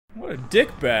What a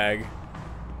dick bag.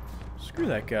 Screw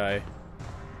that guy.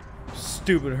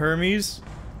 Stupid Hermes.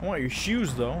 I want your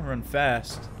shoes though. Run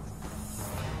fast.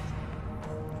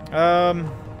 Well,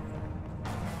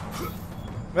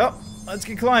 let's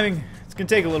get climbing. It's gonna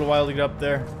take a little while to get up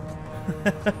there.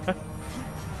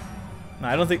 No,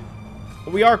 I don't think...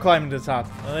 We are climbing to the top.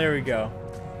 Oh, there we go.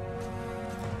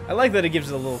 I like that it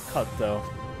gives it a little cut, though.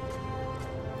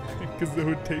 Because it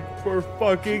would take for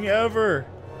fucking ever.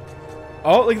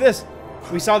 Oh, look at this.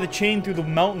 We saw the chain through the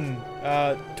mountain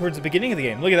towards the beginning of the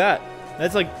game. Look at that.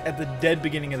 That's like at the dead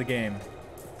beginning of the game.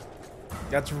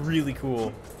 That's really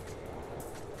cool.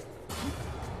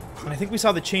 And I think we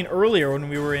saw the chain earlier when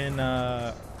we were in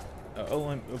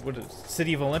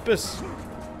City of Olympus.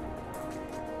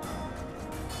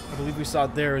 I believe we saw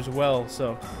it there as well,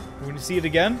 so we're going to see it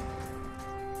again?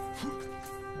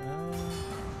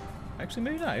 Actually,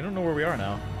 maybe not. I don't know where we are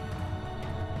now.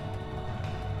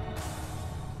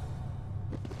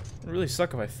 It would really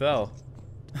suck if I fell.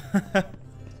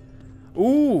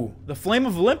 Ooh, the Flame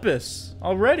of Olympus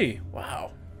already.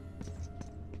 Wow.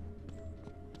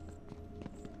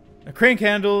 A crank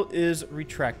handle is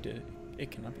retracted.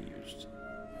 It cannot be used.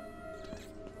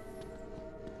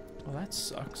 Well, that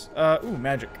sucks. Ooh,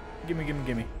 magic. Gimme, gimme,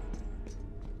 gimme.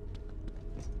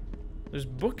 There's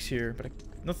books here, but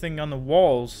nothing on the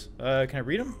walls. Can I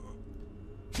read them?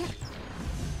 Oh,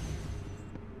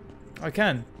 I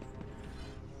can.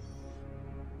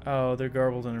 Oh, they're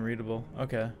garbled and unreadable.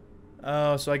 Okay.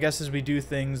 Oh, so I guess as we do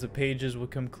things, the pages will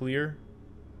come clear.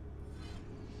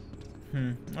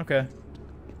 Okay.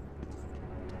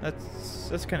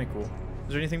 That's kind of cool. Is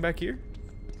there anything back here?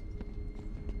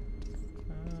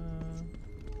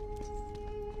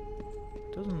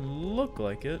 Doesn't look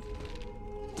like it.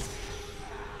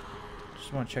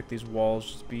 Just want to check these walls,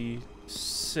 just be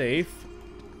safe.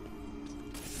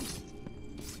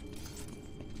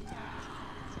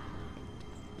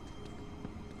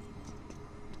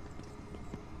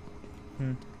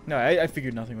 No, I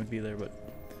figured nothing would be there, but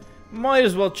might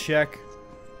as well check.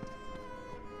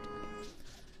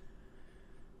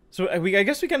 So I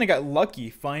guess we kind of got lucky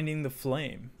finding the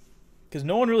flame, because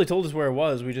no one really told us where it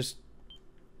was. We just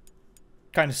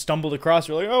kind of stumbled across.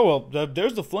 We're like, oh well,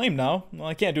 there's the flame now. Well,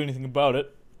 I can't do anything about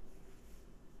it.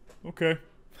 Okay.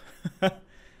 I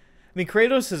mean,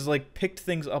 Kratos has like picked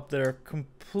things up that are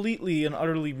completely and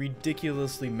utterly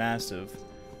ridiculously massive,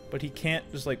 but he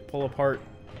can't just like pull apart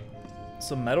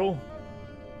some metal.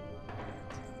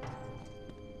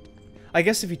 I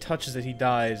guess if he touches it, he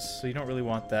dies, so you don't really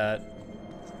want that.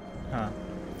 Huh.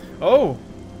 Oh!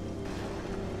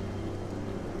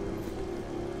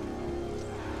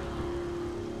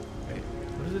 Wait,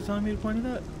 what is it telling me to point at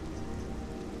that?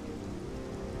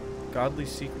 Godly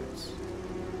secrets.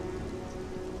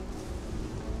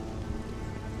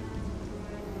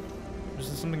 Is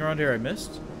there something around here I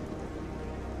missed?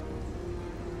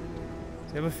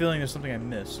 I have a feeling there's something I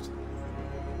missed.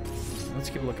 Let's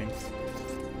keep looking.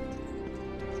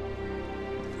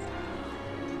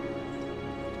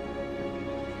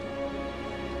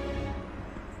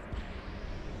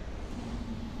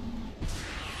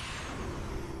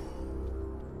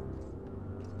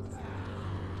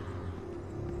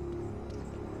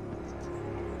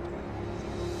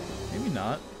 Maybe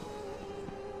not.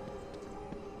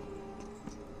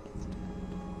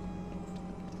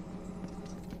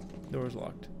 Door's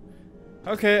locked.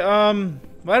 Okay, I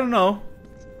don't know.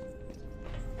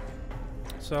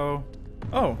 So,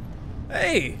 oh,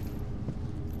 hey!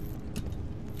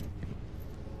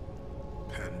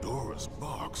 Pandora's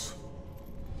box.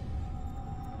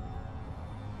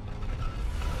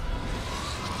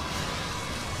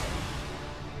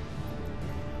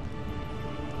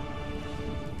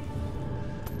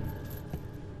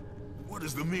 What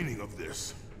is the meaning of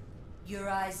this? Your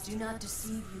eyes do not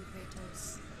deceive you,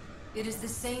 Kratos. It is the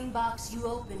same box you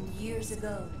opened years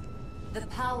ago. The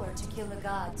power to kill a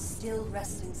god still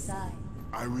rests inside.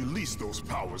 I released those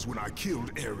powers when I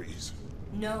killed Ares.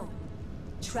 No.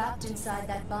 Trapped inside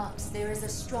that box, there is a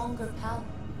stronger power.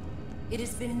 It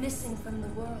has been missing from the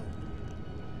world.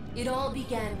 It all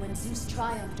began when Zeus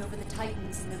triumphed over the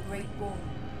Titans in the Great War.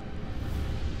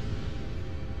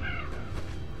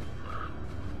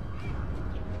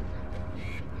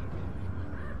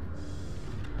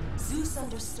 Zeus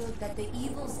understood that the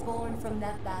evils born from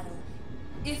that battle,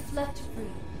 if left free,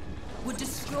 would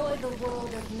destroy the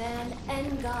world of man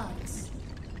and gods.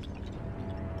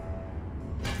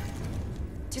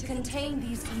 To contain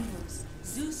these evils,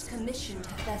 Zeus commissioned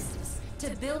Hephaestus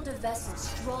to build a vessel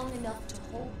strong enough to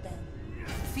hold them.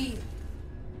 Fear,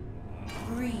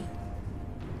 greed,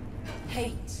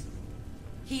 hate.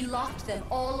 He locked them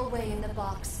all away in the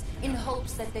box in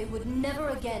hopes that they would never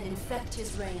again infect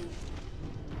his reign.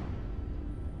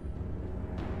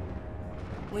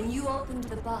 When you opened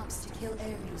the box to kill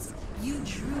Ares, you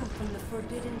drew from the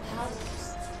forbidden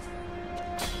powers.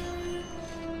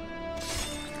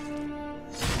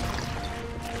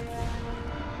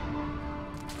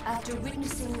 After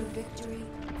witnessing your victory,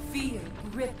 fear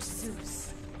gripped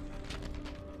Zeus.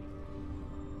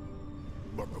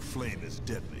 But the flame is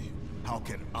deadly. How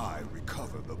can I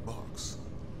recover the box?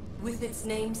 With its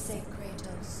namesake,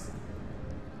 Kratos.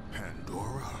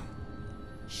 Pandora?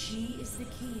 She is the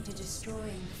key to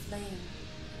destroying the flame.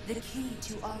 The key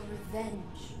to our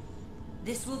revenge.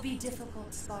 This will be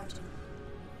difficult, Spartan.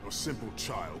 A simple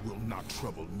child will not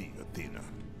trouble me, Athena.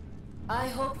 I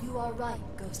hope you are right,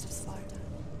 Ghost of Sparta.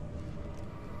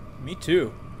 Me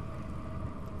too.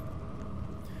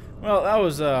 Well, that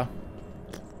was kind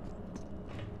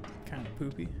of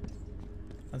poopy.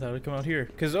 I thought it'd come out here,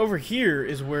 because over here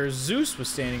is where Zeus was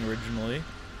standing originally.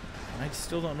 And I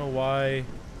still don't know why.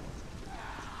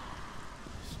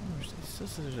 It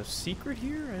says there's a secret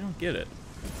here? I don't get it.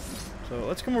 So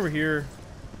let's come over here.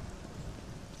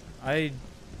 I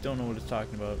don't know what it's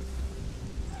talking about.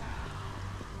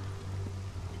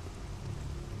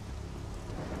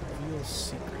 Reveal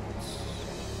secrets.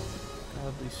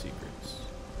 Godly secrets.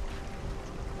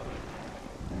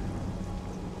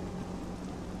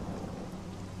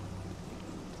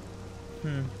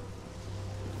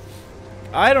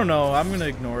 I don't know. I'm gonna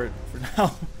ignore it for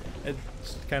now.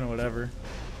 It's kind of whatever.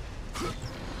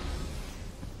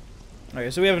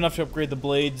 Okay, so we have enough to upgrade the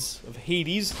blades of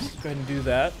Hades. Let's go ahead and do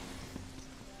that.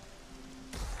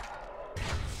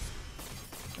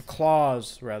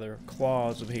 Claws, rather.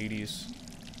 Claws of Hades.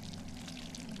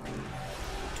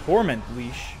 Torment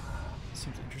leash.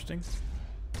 Seems interesting.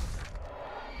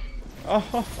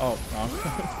 Oh, wrong.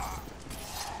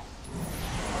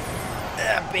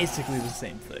 Basically the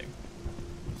same thing.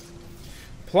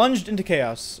 Plunged into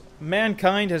chaos,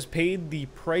 mankind has paid the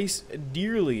price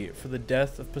dearly for the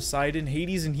death of Poseidon,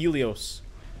 Hades, and Helios.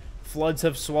 Floods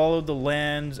have swallowed the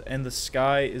lands, and the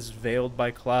sky is veiled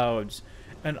by clouds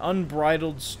and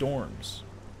unbridled storms.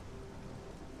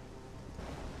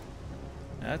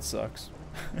 That sucks.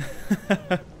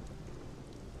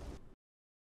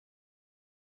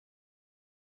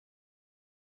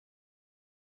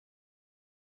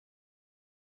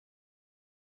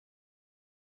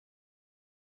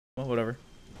 Well, whatever.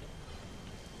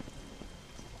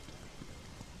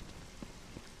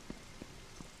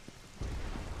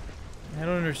 I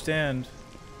don't understand.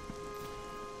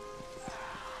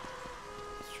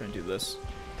 Let's try and do this.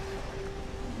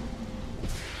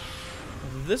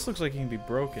 This looks like it can be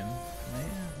broken.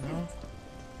 No?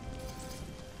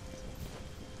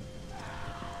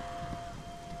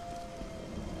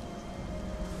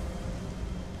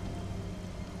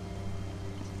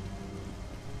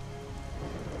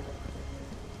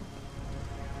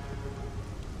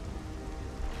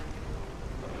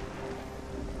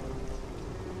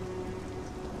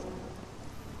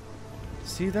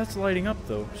 See, that's lighting up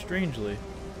though, strangely.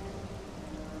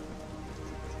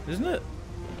 Isn't it?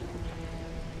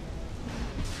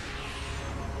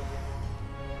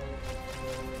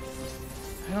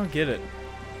 I don't get it.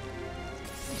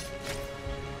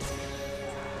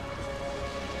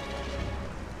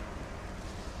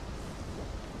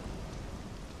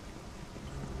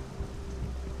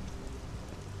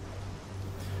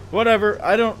 Whatever.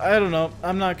 I don't know.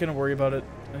 I'm not gonna worry about it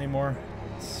anymore.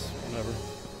 It's whatever.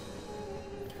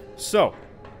 So,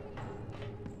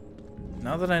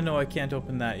 now that I know I can't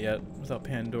open that yet without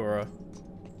Pandora,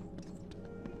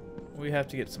 we have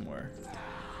to get somewhere.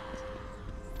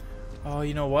 Oh,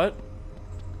 you know what?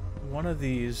 One of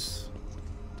these.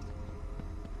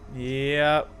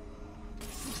 Yep.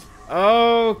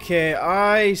 Okay,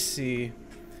 I see.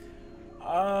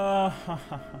 Alright,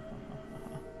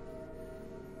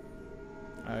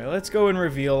 let's go and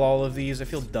reveal all of these. I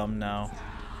feel dumb now.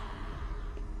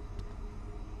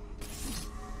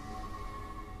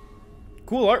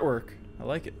 Cool artwork. I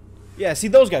like it. Yeah, see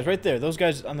those guys right there. Those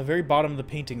guys on the very bottom of the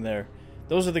painting there.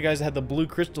 Those are the guys that had the blue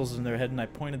crystals in their head, and I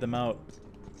pointed them out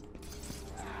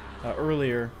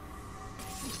earlier.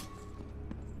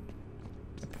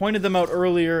 I pointed them out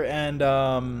earlier, and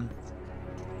I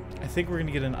think we're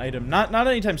gonna get an item. Not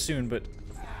anytime soon, but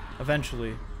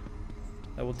eventually.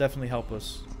 That will definitely help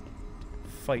us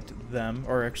fight them,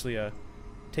 or actually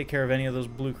take care of any of those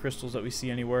blue crystals that we see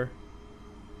anywhere,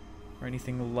 or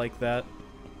anything like that.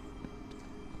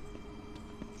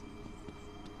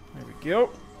 There we go.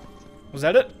 Was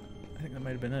that it? I think that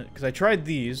might have been it. Because I tried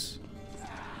these.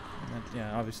 And that,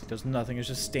 yeah, obviously does nothing. It's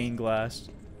just stained glass.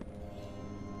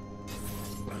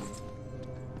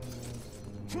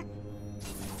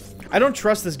 I don't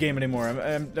trust this game anymore.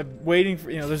 I'm waiting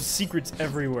for, you know, there's secrets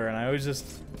everywhere, and I always just...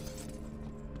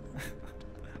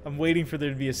 I'm waiting for there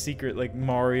to be a secret, like,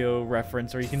 Mario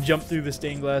reference, or you can jump through the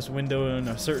stained glass window in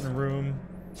a certain room.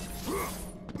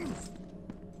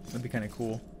 That'd be kind of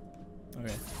cool.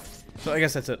 Okay. So I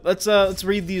guess that's it. Let's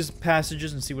read these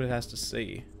passages and see what it has to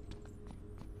say.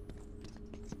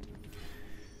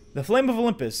 The flame of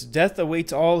Olympus. Death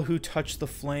awaits all who touch the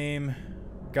flame,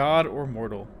 god or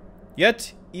mortal.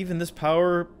 Yet, even this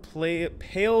power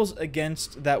pales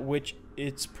against that which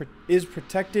is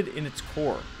protected in its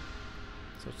core.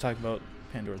 So let's talk about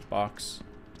Pandora's box.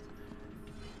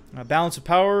 Balance of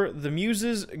power. The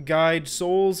muses guide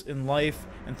souls in life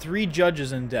and 3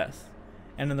 judges in death.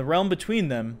 And in the realm between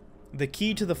them, the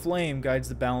key to the flame guides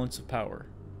the balance of power.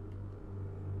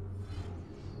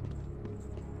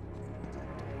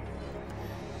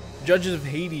 Judges of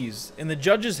Hades. In the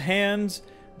judges' hands,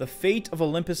 the fate of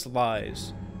Olympus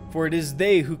lies, for it is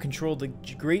they who control the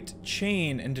great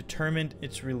chain and determine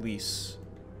its release.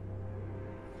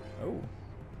 Oh.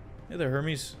 Hey there,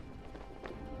 Hermes.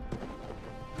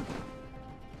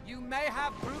 You may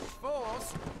have brute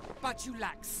force, but you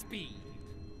lack speed.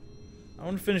 I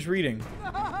want to finish reading.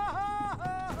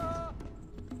 I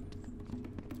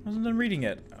wasn't done reading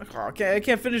yet. Okay, I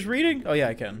can't finish reading? Oh yeah,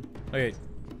 I can. Okay.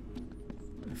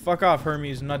 Fuck off,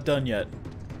 Hermes. I'm not done yet.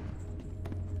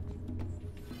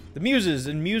 The muses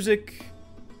in music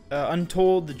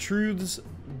untold, the truths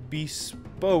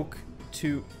bespoke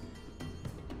to...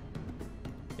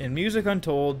 In music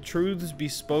untold, truths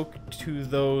bespoke to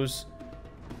those...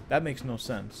 That makes no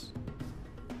sense.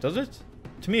 Does it?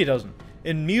 To me, it doesn't.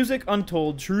 In music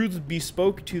untold, truths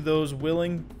bespoke to those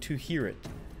willing to hear it.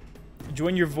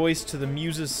 Join your voice to the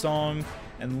muses' song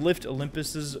and lift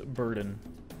Olympus's burden.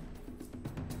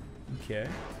 Okay.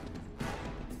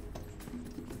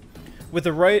 With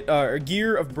the right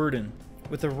gear of burden,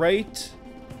 with the weight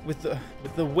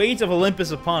of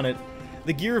Olympus upon it,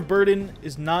 the gear of burden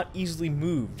is not easily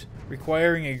moved,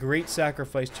 requiring a great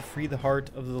sacrifice to free the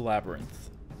heart of the labyrinth.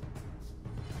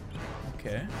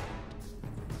 Okay.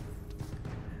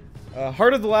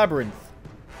 Heart of the labyrinth.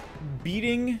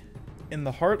 Beating in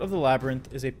the heart of the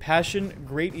labyrinth is a passion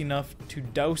great enough to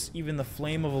douse even the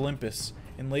flame of Olympus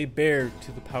and lay bare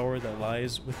to the power that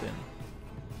lies within.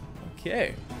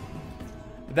 Okay.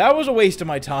 That was a waste of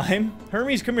my time.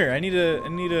 Hermes, come here. I need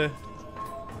a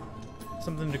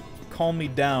something to calm me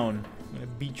down. I'm gonna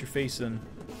beat your face in.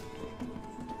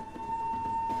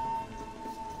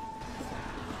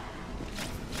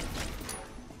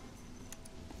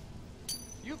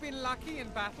 You've been lucky in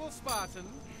battle, Spartan,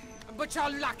 but your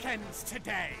luck ends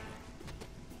today.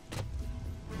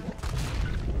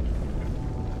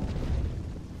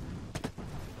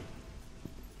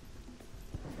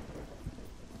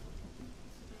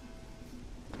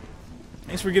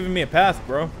 Thanks for giving me a path,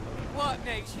 bro. What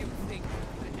makes you think you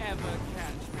could ever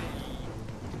catch me?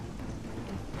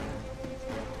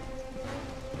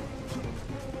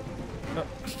 Oh,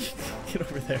 get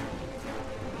over there.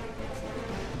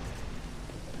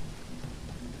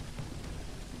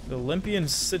 The Olympian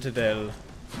Citadel.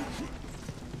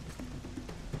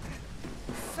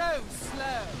 So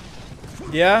slow.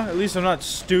 Yeah, at least I'm not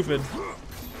stupid.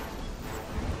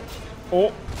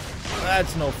 Oh,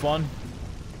 that's no fun.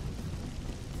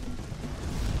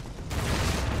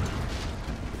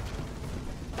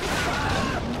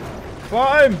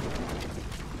 Climb!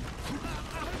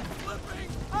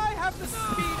 I have the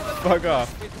speed of a Fuck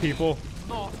off, people.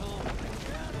 mortal.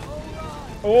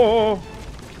 Oh!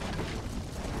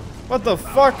 What the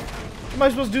fuck? What am I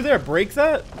supposed to do there? Break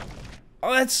that?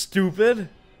 Oh, that's stupid.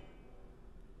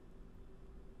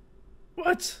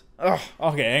 What? Oh,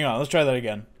 okay, hang on. Let's try that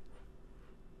again.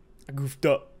 I goofed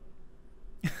up.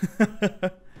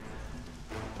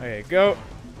 Okay, go.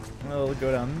 We'll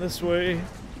go down this way.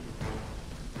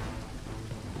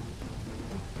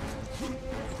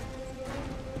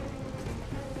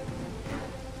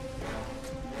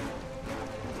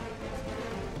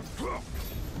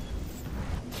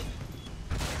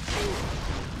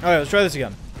 Alright, let's try this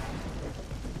again.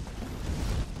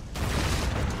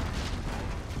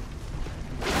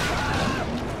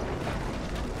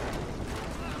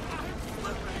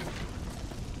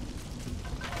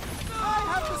 I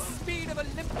have the speed of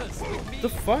Olympus with me. The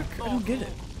fuck? I don't get it.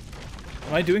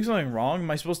 Am I doing something wrong? Am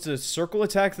I supposed to circle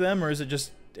attack them, or is it just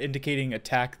indicating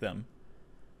attack them?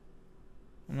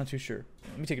 I'm not too sure.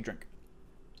 Let me take a drink.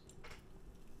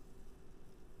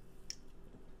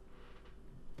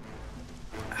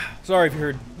 Sorry if you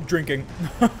heard drinking.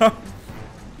 I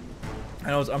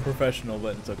know it's unprofessional,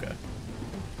 but it's okay.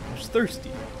 I'm just thirsty.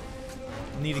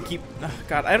 I need to keep... Oh,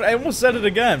 God, I almost said it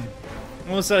again.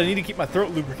 Almost said I need to keep my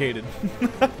throat lubricated.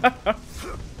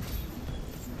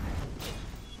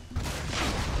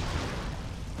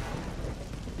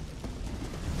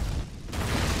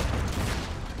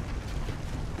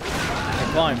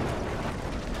 I climb.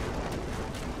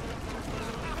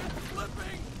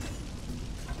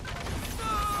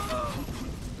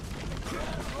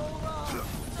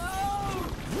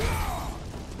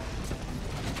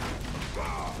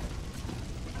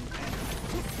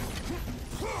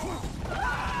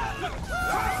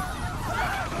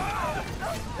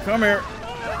 Come here.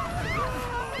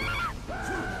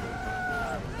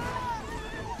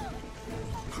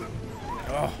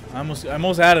 Oh, I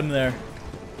almost had him there.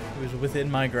 He was within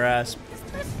my grasp.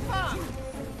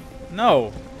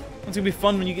 No. It's gonna be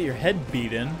fun when you get your head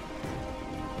beat in. At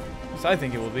least I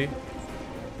think it will be.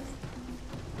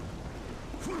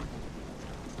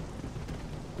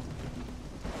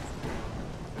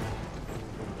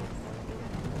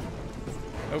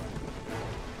 Oh.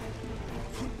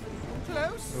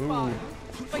 Close, fine,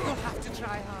 but you'll have to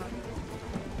try hard.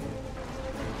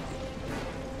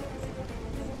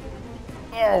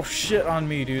 Oh, shit on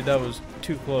me, dude. That was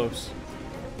too close.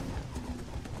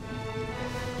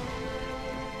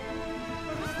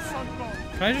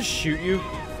 Can I just shoot you?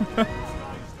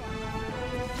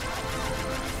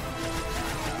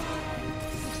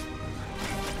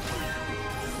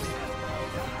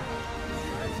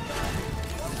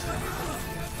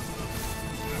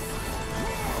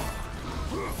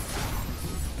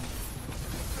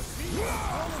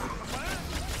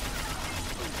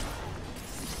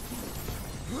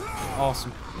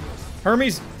 Awesome.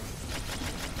 Hermes! Should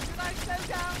I slow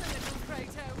down a little,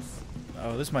 Kratos?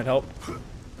 Oh, this might help.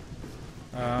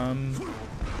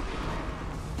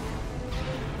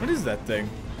 What is that thing?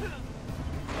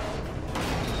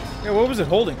 Yeah, what was it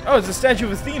holding? Oh, it's a statue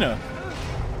of Athena.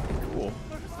 Cool.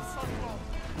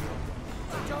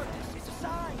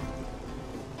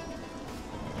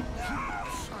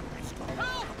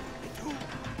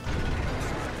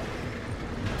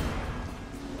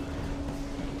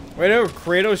 Wait, over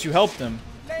Kratos, you helped him.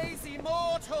 Lazy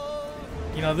mortal!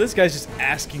 You know, this guy's just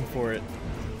asking for it.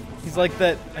 He's like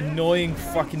that annoying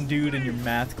fucking dude in your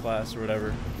math class or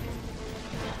whatever.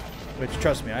 Which,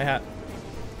 trust me, I have...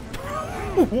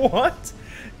 What?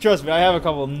 Trust me, I have a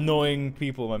couple annoying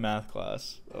people in my math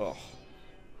class. Oh.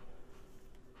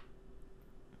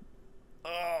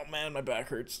 Oh, man, my back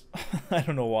hurts. I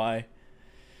don't know why.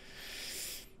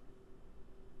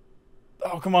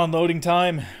 Oh, come on, loading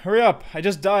time. Hurry up. I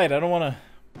just died. I don't want to...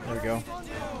 There we go.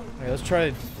 Okay, let's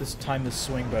try this time this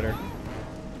swing better.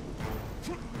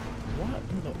 What?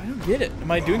 I don't get it.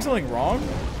 Am I doing something wrong?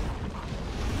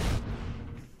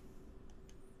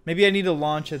 Maybe I need to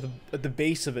launch at the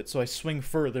base of it so I swing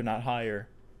further, not higher.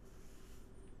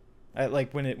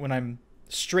 Like when I'm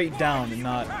straight down and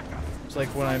not... It's like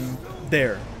when I'm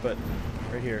there, but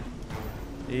right here.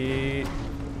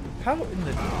 How in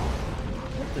the...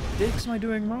 What the dicks am I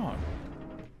doing wrong?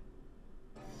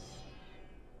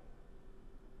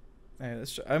 Hey,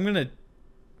 let's try. I'm gonna...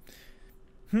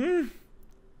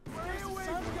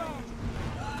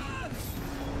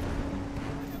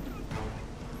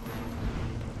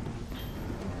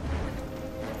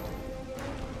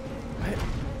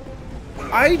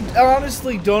 I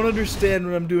honestly don't understand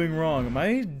what I'm doing wrong. Am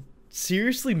I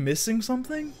seriously missing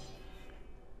something?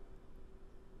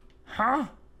 Huh?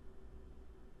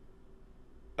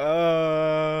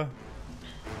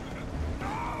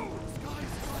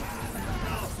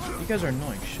 You guys are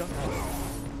annoying. Shut up.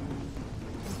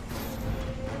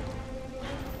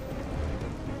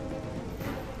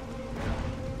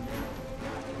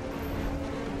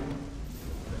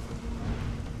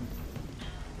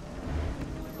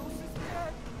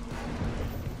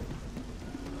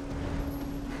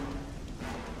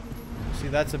 See,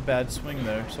 that's a bad swing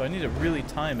there, so I need to really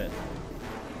time it.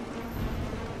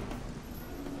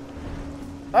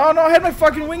 Oh no, I had my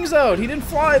fucking wings out! He didn't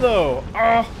fly though!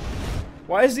 Oh,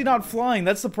 why is he not flying?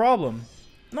 That's the problem.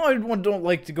 No, I don't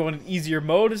like to go in an easier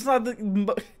mode. It's not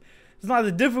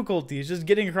the difficulty, it's just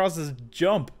getting across this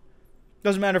jump.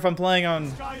 Doesn't matter if I'm playing on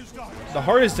the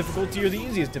hardest difficulty or the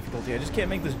easiest difficulty, I just can't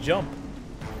make this jump.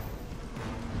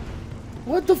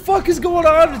 What the fuck is going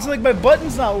on? It's like my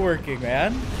button's not working,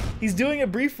 man. He's doing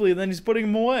it briefly and then he's putting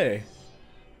them away.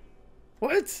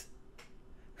 What?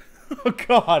 Oh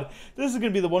god, this is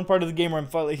gonna be the one part of the game where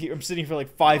I'm sitting for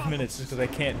like 5 minutes just because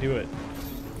I can't do it.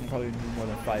 Probably more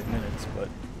than 5 minutes, but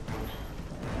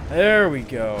there we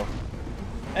go.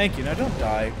 Thank you. Now don't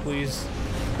die, please.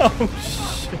 Oh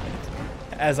shit!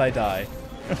 As I die.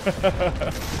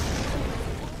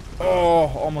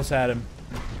 Oh, almost had him.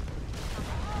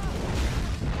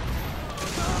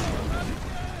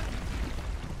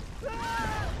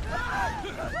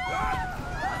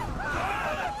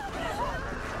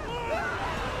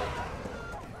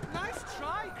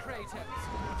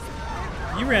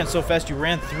 ran so fast you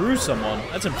ran through someone.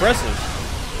 That's impressive.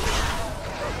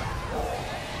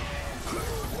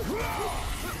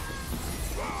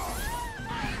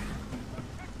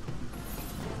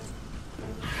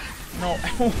 No,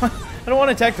 I don't want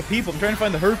to attack the people. I'm trying to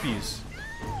find the herpes.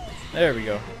 There we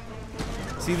go.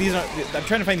 See, these are. I'm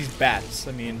trying to find these bats.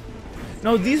 I mean,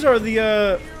 no, these are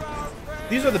the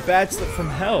bats that from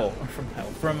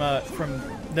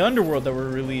the underworld that were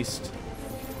released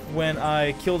when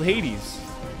I killed Hades.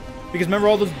 Because remember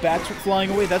all those bats were flying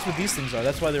away? That's what these things are.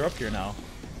 That's why they're up here now.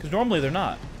 Because normally they're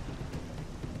not.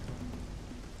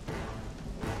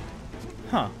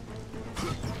 Huh.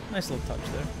 Nice little touch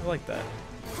there. I like that.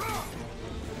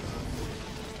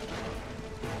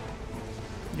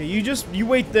 Yeah, you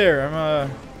wait there. I'm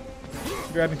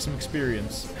grabbing some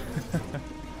experience. Your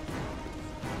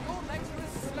legs are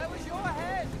as slow as your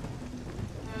head.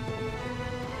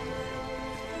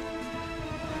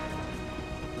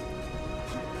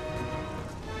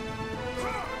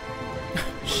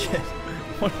 Shit.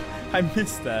 What? I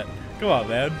missed that. Come on,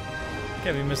 man.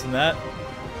 Can't be missing that.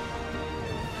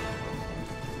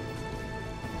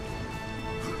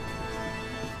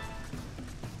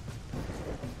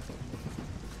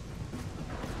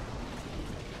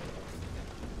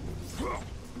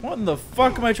 What in the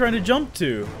fuck am I trying to jump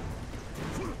to?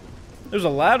 There's a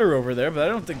ladder over there, but I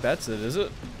don't think that's it, is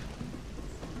it?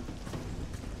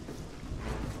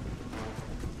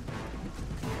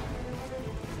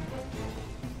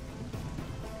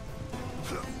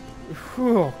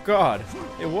 Oh god,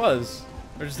 it was.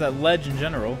 Or just that ledge in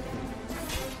general.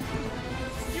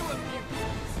 You amuse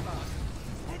me, Spark.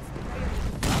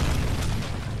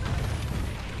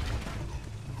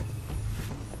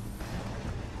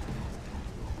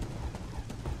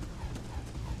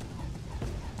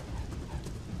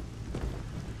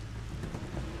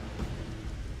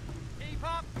 Keep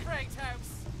up, Kratos.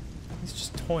 He's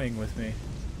just toying with me.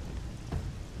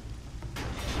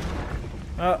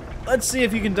 Let's see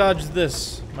if you can dodge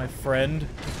this, my friend.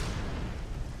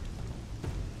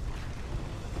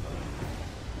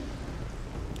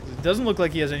 It doesn't look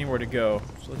like he has anywhere to go,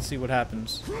 so let's see what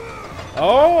happens.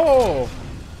 Oh!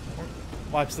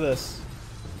 Watch this.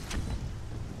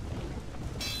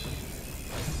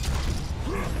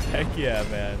 Heck yeah,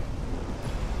 man.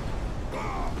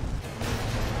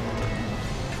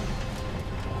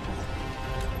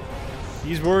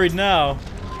 He's worried now.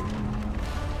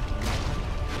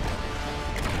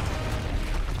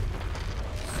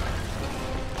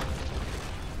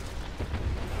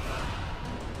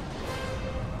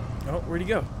 Oh, where'd he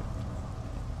go?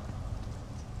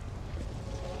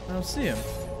 I don't see him.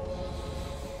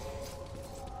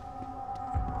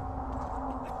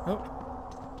 Oh.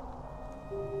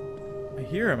 I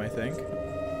hear him, I think.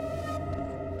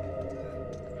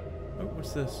 Oh,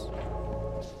 what's this?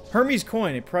 Hermes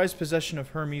coin, a prized possession of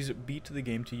Hermes beat to the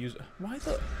game to use. Why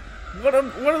the? What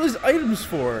are these items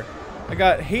for? I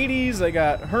got Hades, I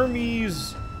got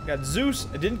Hermes, I got Zeus.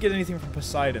 I didn't get anything from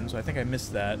Poseidon, so I think I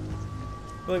missed that.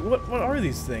 But like, what are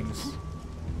these things?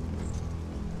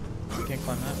 I can't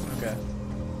climb that? Okay.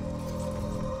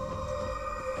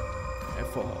 I have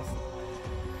full health.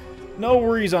 No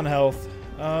worries on health.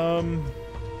 Oh,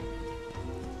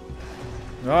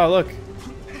 look.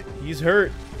 He's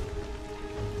hurt.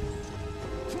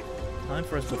 Time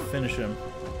for us to finish him.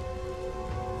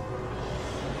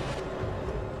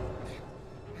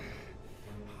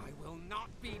 I will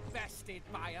not be bested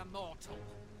by a mortal.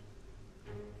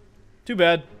 Too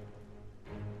bad.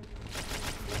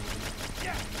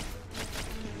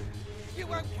 You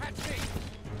won't catch me.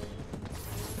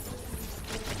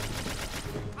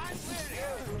 I'm weary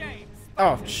of this game.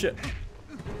 Oh, shit.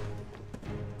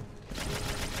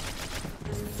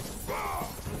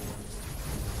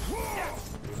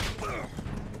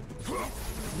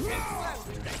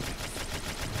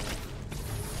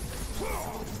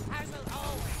 I will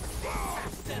always be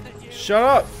faster than you. Shut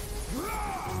up!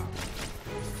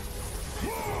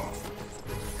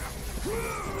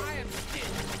 I am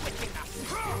still quick enough.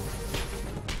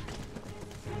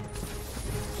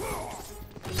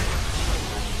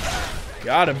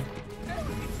 Got him.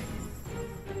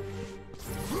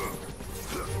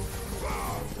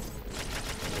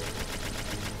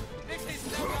 This is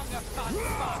no longer fun,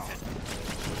 Spartan.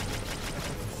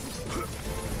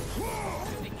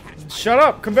 Shut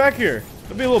up! Come back here!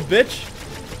 Don't be a little bitch.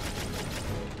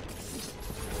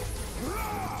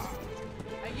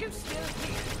 Are you still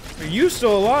here? Are you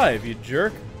still alive, you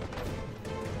jerk?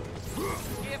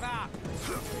 Give up,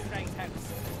 Kratos.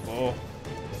 Oh.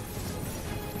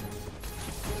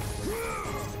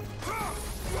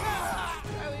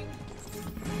 Growing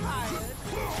tired.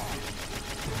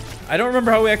 I don't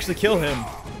remember how we actually kill him.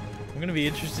 gonna be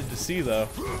interested to see, though.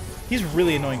 He's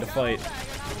really annoying to fight.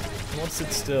 He won't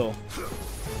sit still.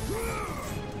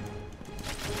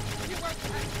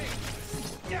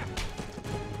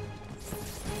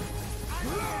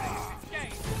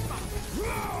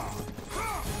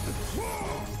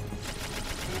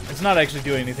 It's not actually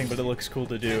doing anything, but it looks cool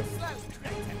to do.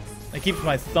 It keeps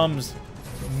my thumbs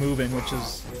moving, which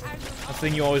is a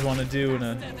thing you always want to do in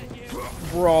a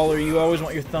brawler. You always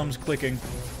want your thumbs clicking.